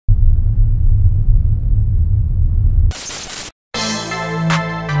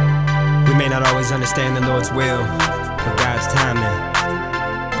always understand the Lord's will, or God's timing.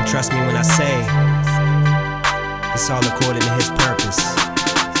 But trust me when I say, it's all according to His purpose.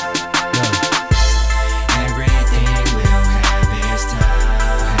 Everything will have its time,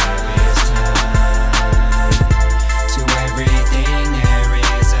 To everything there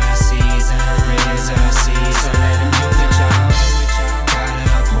is a season, So let Him do it, y'all. God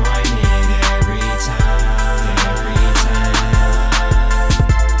appointed every time,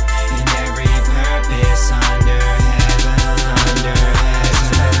 and every purpose under heaven,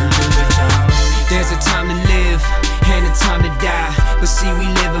 So let Him do it, y'all. There's a time to live and a time to die, but see, we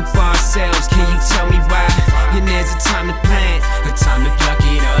living for ourselves. Can you tell me why? And there's a time to plant, A time to pluck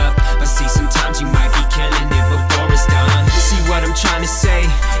it up, but see, sometimes you might be killing it before it's done. see what I'm trying to say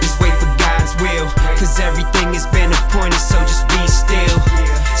is wait for God's will, cause everything has been appointed, so just be still.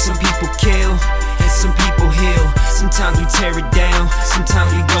 Some people kill and some people heal. Sometimes we tear it down,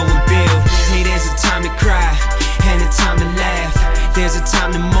 sometimes we go and build. Hey, there's a time to cry and a time to laugh. There's a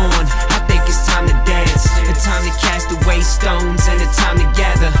time to mourn